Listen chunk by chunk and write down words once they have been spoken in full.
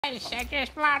I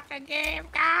just bought the game,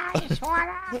 guys. What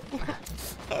up?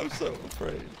 I'm so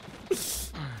afraid.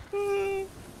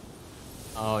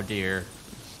 Oh dear.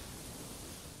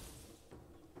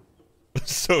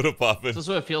 Soda popping. This is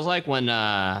what it feels like when they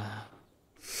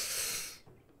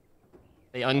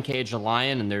uncage a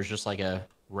lion and there's just like a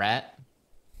rat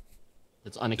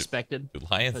that's unexpected. Do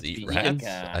lions eat rats?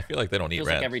 I feel like they don't eat feels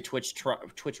rats. Like every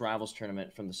Twitch Rivals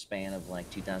tournament from the span of like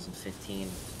 2015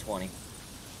 to 20.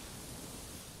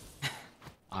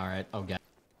 All right. Oh god.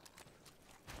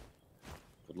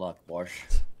 Good luck, Wash.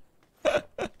 Oh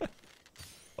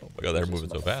my god, they're moving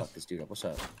so fast. Fuck this dude up. What's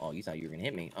up? Oh, you thought you were gonna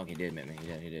hit me? Oh, he did hit me.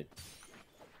 He did.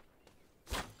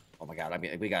 Oh my god,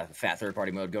 we got a fat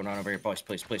third-party mode going on over here, boys.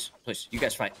 Please, please, please. You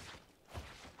guys fight.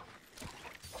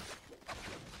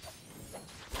 I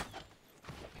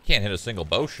can't hit a single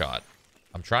bow shot.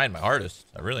 I'm trying my hardest.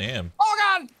 I really am. Oh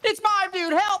god, it's mine,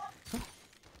 dude. Help!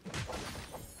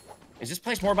 Is this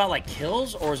place more about like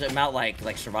kills, or is it about like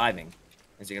surviving?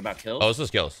 Is it about kills? Oh, this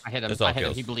is kills. I hit him. It's all I hit him.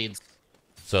 kills. He bleeds.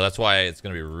 So that's why it's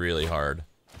gonna be really hard.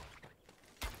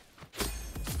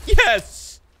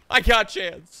 Yes! I got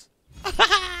chance.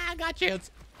 I got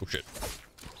chance. Oh shit.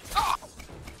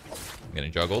 I'm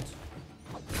getting juggled.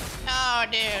 No,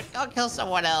 dude. Go kill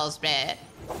someone else, man.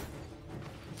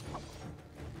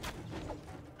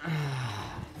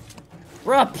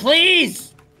 Bruh,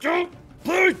 please! Don't,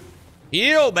 please!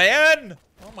 Heal, man!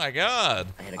 Oh my god.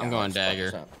 I'm going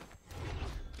dagger.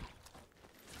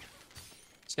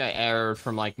 This guy errored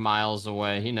from like miles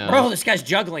away. He knows. Bro, this guy's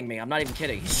juggling me. I'm not even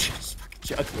kidding. He's just fucking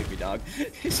juggling me, dog.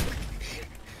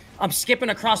 I'm skipping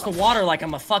across the water like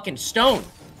I'm a fucking stone.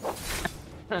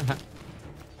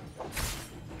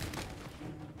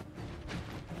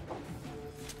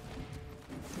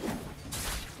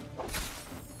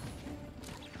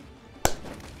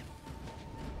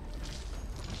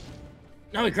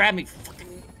 No, he grabbed me.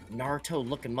 Fucking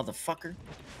Naruto-looking motherfucker.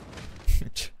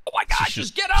 Oh my god,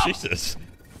 just get up! Jesus.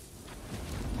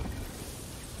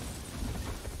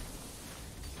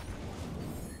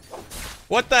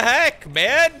 What the heck,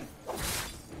 man?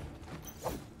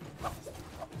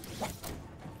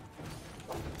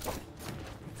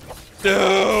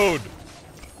 Dude!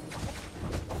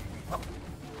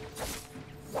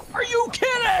 Are you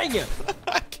kidding?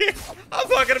 I can't. I'm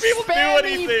not gonna be able to do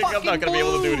anything. I'm not gonna be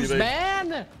able to do anything.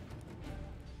 Man.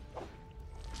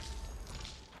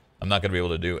 I'm not gonna be able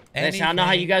to do anything. Listen, I don't know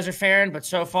how you guys are faring, but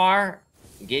so far,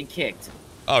 I'm getting kicked.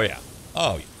 Oh yeah.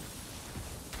 Oh yeah.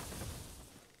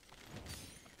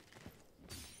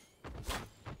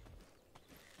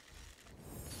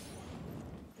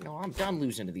 No, I'm done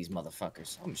losing to these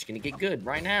motherfuckers. I'm just gonna get good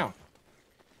right now.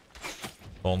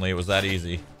 Only it was that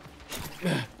easy.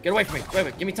 Get away from me.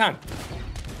 Wait, give me time.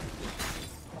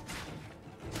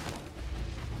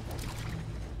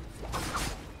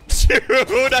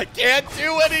 Dude, I can't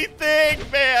do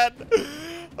anything, man.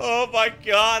 Oh my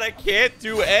god, I can't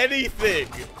do anything.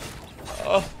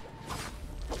 Oh.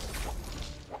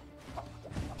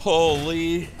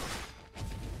 Holy.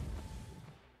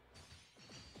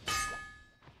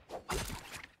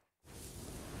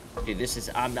 Dude, this is,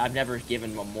 I've never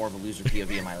given more of a loser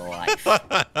POV in my life.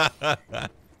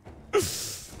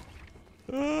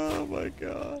 Oh my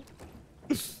god.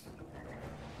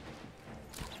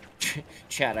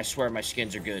 Chad, I swear my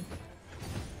skins are good.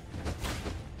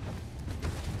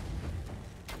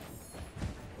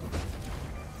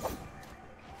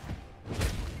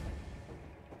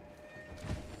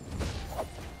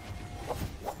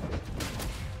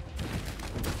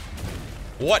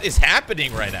 What is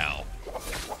happening right now?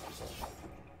 Oh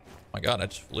my god, I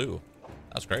just flew.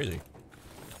 That's crazy.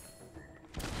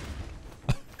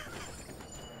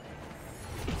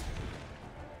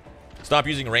 Stop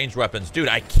using ranged weapons. Dude,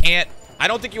 I can't. I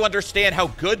don't think you understand how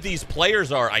good these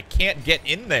players are. I can't get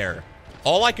in there.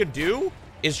 All I could do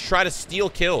is try to steal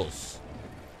kills.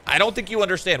 I don't think you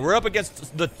understand. We're up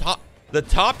against the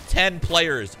top 10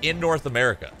 players in North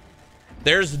America.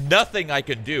 There's nothing I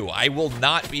can do. I will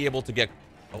not be able to get...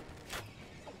 Oh.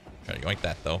 Try to yoink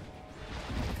that, though.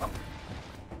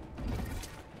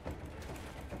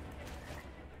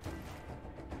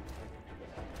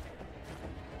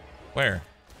 Where?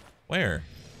 Where?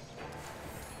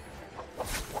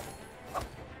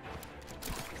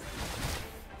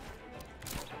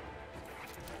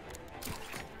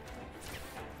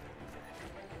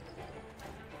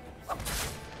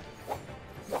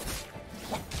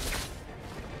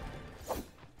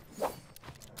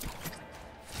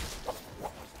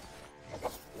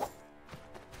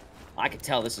 I can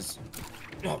tell this is...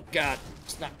 Oh, God.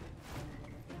 It's not...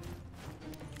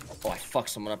 Oh, I fucked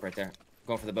someone up right there.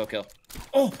 Going for the bow kill.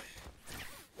 Oh!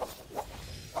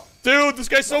 Dude, this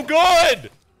guy's so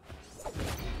good!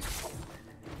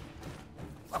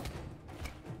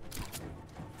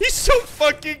 He's so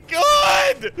fucking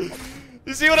good!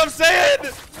 You see what I'm saying?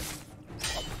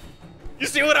 You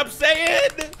see what I'm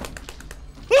saying?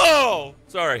 Oh!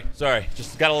 Sorry.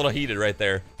 Just got a little heated right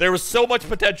there. There was so much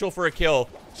potential for a kill.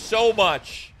 So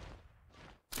much.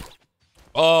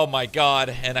 Oh my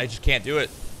god. And I just can't do it.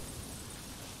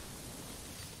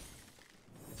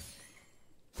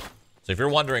 So if you're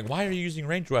wondering, why are you using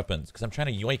ranged weapons? Because I'm trying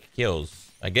to yoink kills.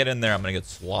 I get in there, I'm going to get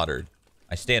slaughtered.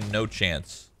 I stand no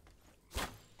chance.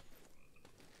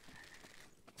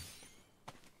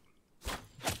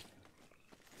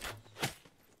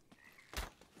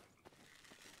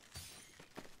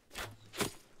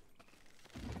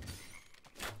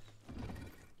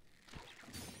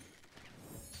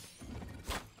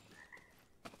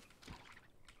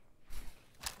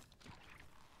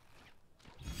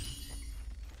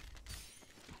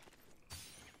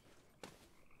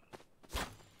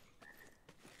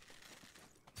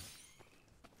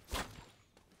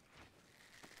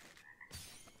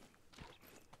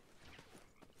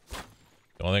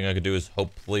 The only thing I could do is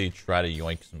hopefully try to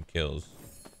yoink some kills.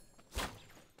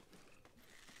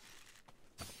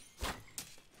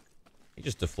 He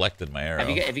just deflected my arrow.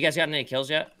 Have you guys gotten any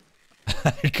kills yet?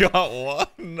 I got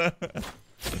one.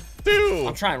 Dude.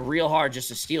 I'm trying real hard just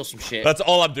to steal some shit. That's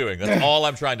all I'm doing. That's all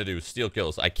I'm trying to do. Steal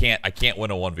kills. I can't win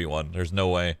a 1v1. There's no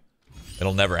way.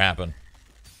 It'll never happen.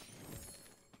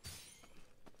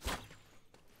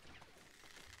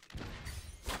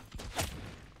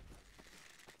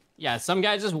 Yeah, some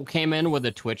guy just came in with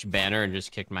a Twitch banner and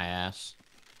just kicked my ass.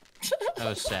 That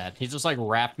was sad. He just like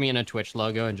wrapped me in a Twitch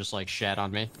logo and just like shat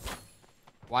on me.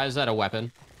 Why is that a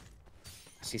weapon?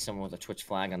 I see someone with a Twitch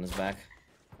flag on his back.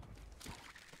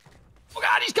 Oh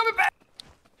god, he's coming back!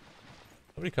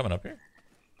 Somebody coming up here?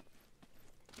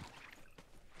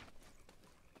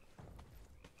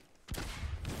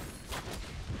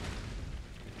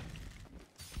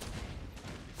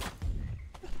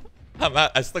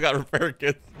 I still got repair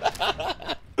kits.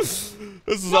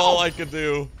 This is all I can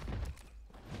do.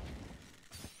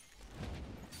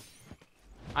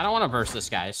 I don't want to verse this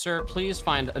guy. Sir, please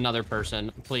find another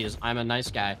person. Please, I'm a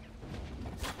nice guy.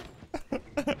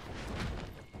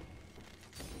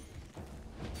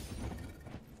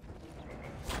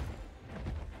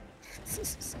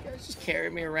 This guy's just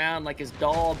carrying me around like his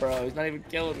doll, bro. He's not even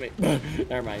killing me.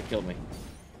 Never mind, he killed me.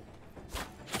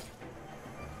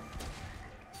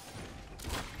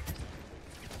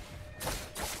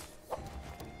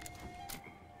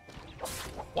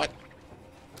 What?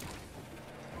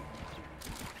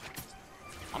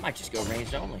 I might just go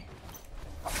ranged only.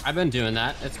 I've been doing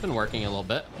that. It's been working a little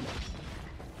bit.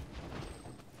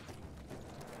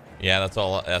 Yeah, that's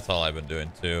all I've been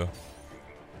doing too.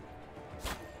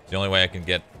 It's the only way I can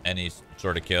get any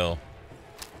sort of kill.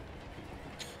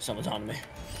 Someone's on me.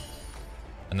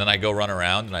 And then I go run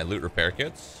around and I loot repair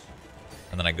kits.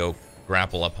 And then I go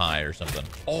grapple up high or something.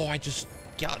 Oh, I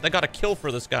got a kill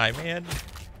for this guy, man.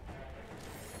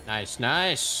 Nice,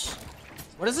 nice.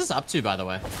 What is this up to, by the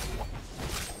way?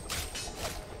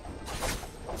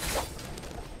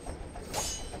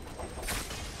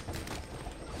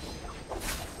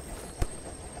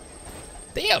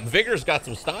 Damn, Vigor's got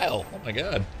some style. Oh my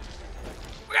god.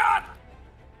 God!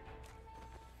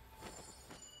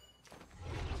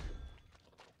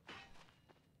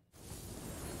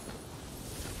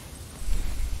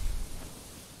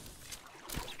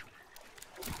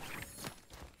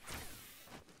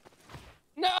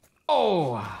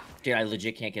 No! Dude, I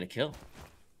legit can't get a kill.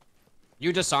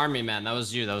 You disarmed me, man. That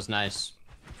was you. That was nice.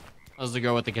 That was the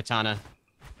girl with the katana.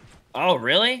 Oh,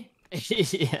 really?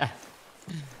 Yeah.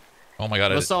 Oh my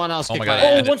god. Someone else oh my kicked god. my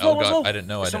I ass. didn't, oh god, I didn't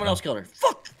know. Someone else killed her.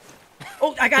 Fuck!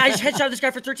 Oh, I just headshot this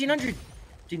guy for 1,300.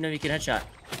 Didn't know you could headshot.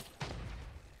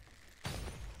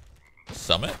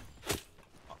 Summit?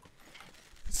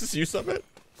 Is this you, Summit?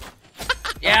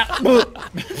 Yeah.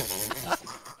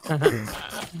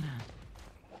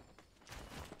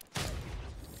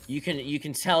 You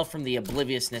can tell from the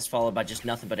obliviousness followed by just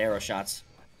nothing but arrow shots.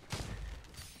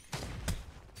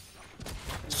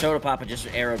 Soda Papa just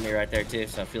arrowed me right there too,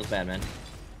 so it feels bad, man.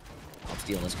 I'm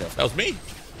stealing this kill. That was me.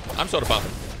 I'm soda popping.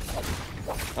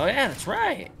 Oh yeah, that's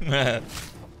right.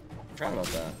 Forgot about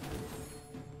that.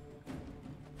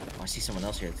 Oh, I see someone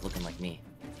else here that's looking like me.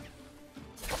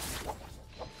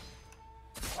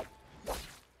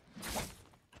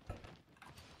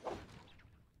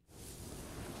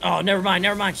 Oh, never mind,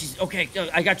 never mind. She's okay.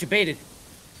 I got you baited.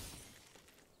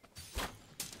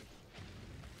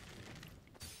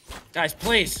 Guys,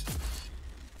 please.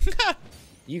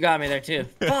 You got me there too.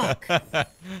 Fuck.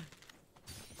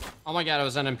 Oh my god, it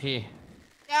was NMP.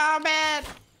 Oh, man.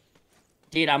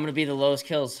 Dude, I'm gonna be the lowest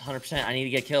kills, 100%. I need to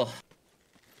get a kill.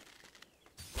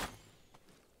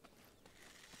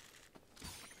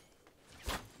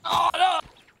 Oh no!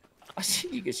 I see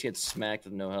you just get smacked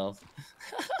with no health.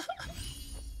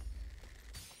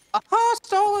 Aha,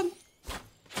 stolen.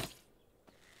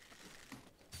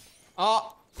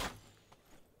 Oh.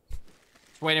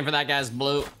 Just waiting for that guy's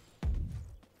blue.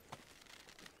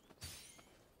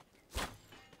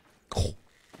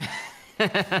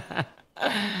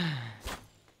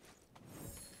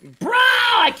 Bro,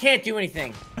 I can't do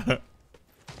anything. Did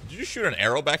you just shoot an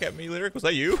arrow back at me, Lyric? Was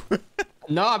that you?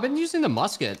 No, I've been using the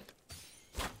musket.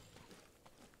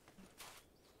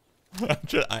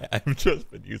 I've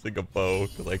just been using a bow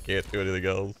because I can't do anything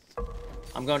else.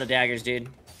 I'm going to daggers, dude.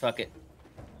 Fuck it.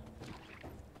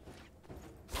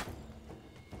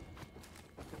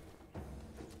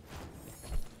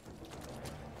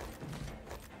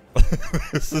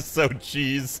 This is so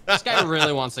cheese. This guy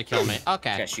really wants to kill me.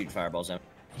 Okay. Gotta shoot fireballs at him.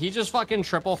 He just fucking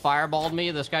triple fireballed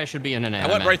me. This guy should be in an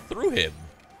anime. I went right through him.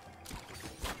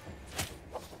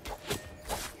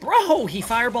 Bro, he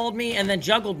fireballed me and then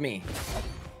juggled me.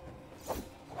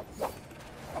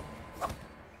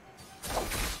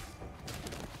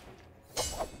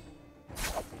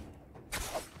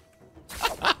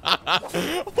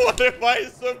 What am I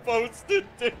supposed to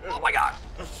do? Oh my god.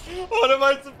 What am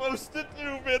I supposed to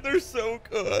do, man? They're so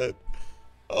good.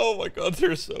 Oh my god,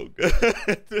 they're so good.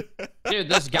 Dude,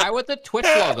 this guy with the Twitch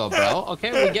logo, bro.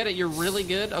 Okay, we get it. You're really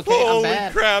good. Okay, I'm Holy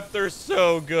bad. crap, they're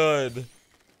so good.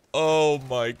 Oh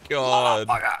my god. Oh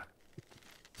my god.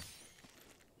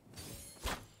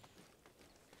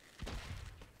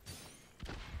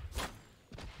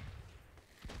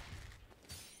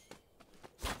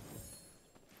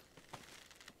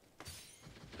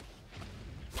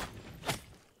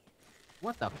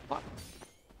 What the fuck?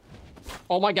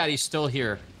 Oh my god, he's still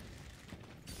here.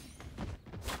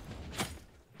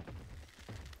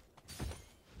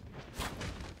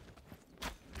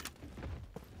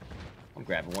 I'm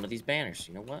grabbing one of these banners.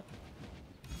 You know what?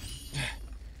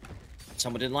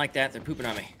 Someone didn't like that. They're pooping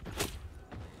on me.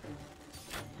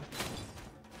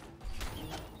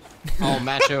 Oh,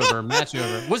 match over, match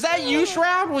over. Was that you,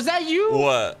 Shroud? Was that you?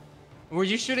 What? Were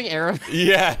you shooting arrows?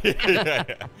 Yeah.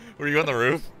 Were you on the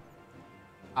roof?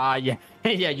 Yeah.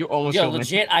 Yeah, you almost Yo, killed me.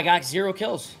 legit, I got 0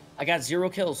 kills. I got 0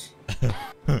 kills.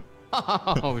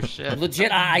 Oh, shit.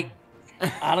 Legit, I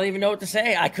don't even know what to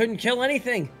say. I couldn't kill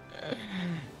anything.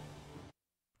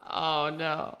 Oh,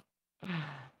 no.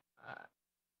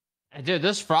 Dude,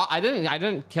 this Frost, I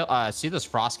didn't kill, see this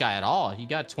Frost guy at all. He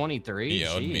got 23. He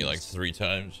owned me Jeez. like 3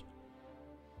 times.